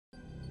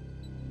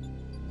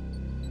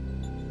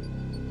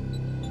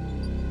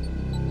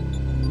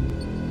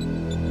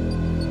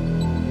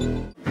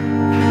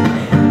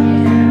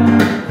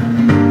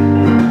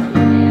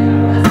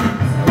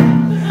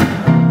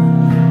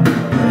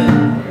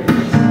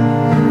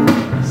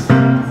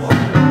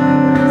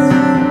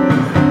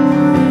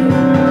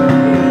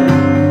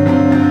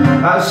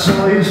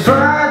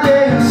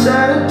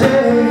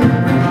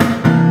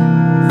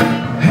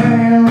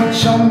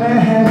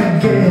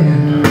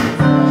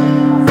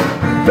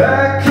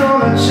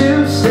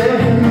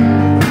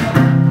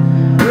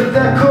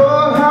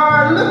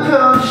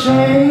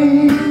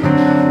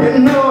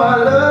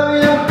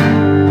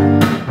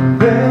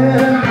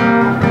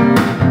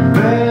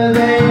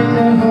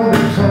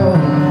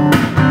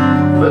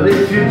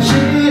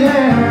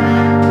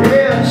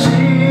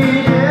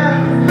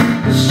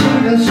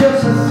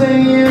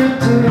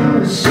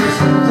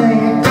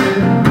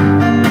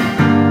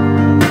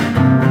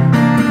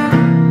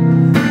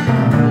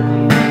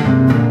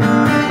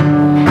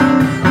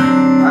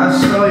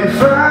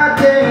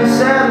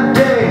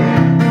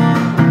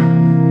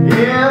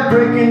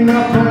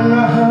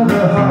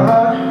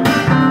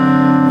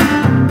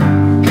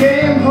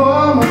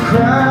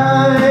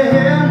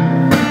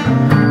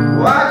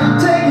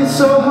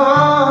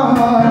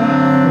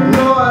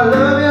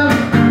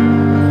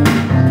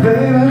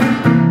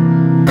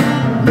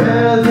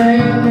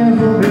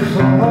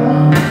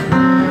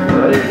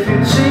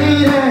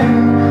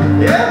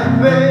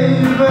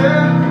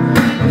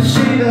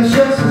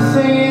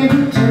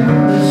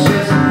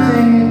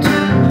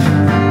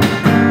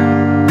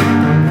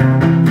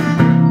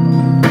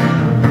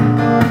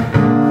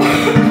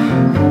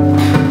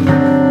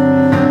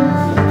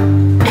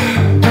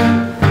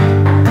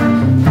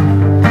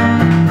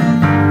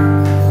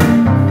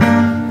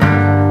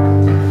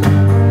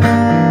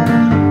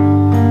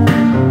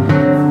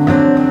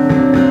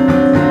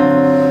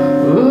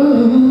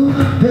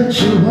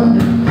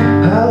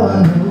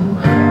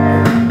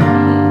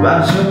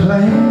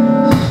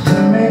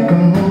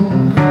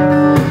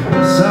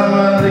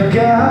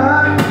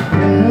guy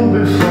you knew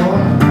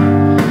before.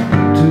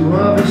 Two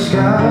of his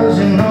guys,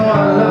 you know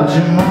I loved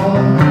you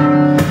more.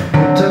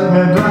 You took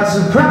me by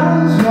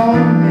surprise,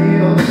 knowing me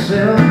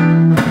yourself.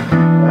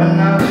 When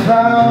I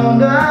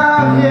found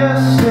out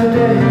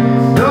yesterday,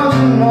 don't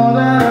you know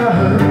that I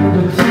heard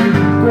it through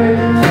the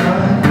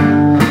grapevine?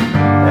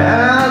 And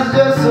I was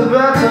just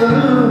about to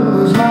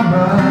lose my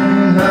mind.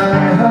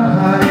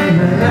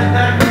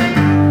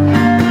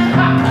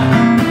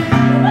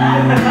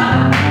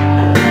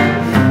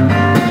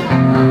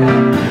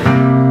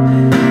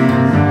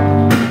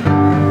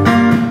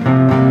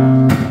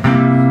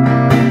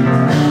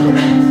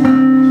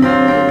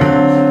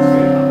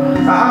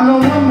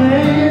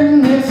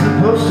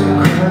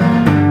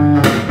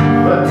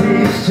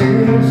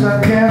 I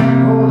can't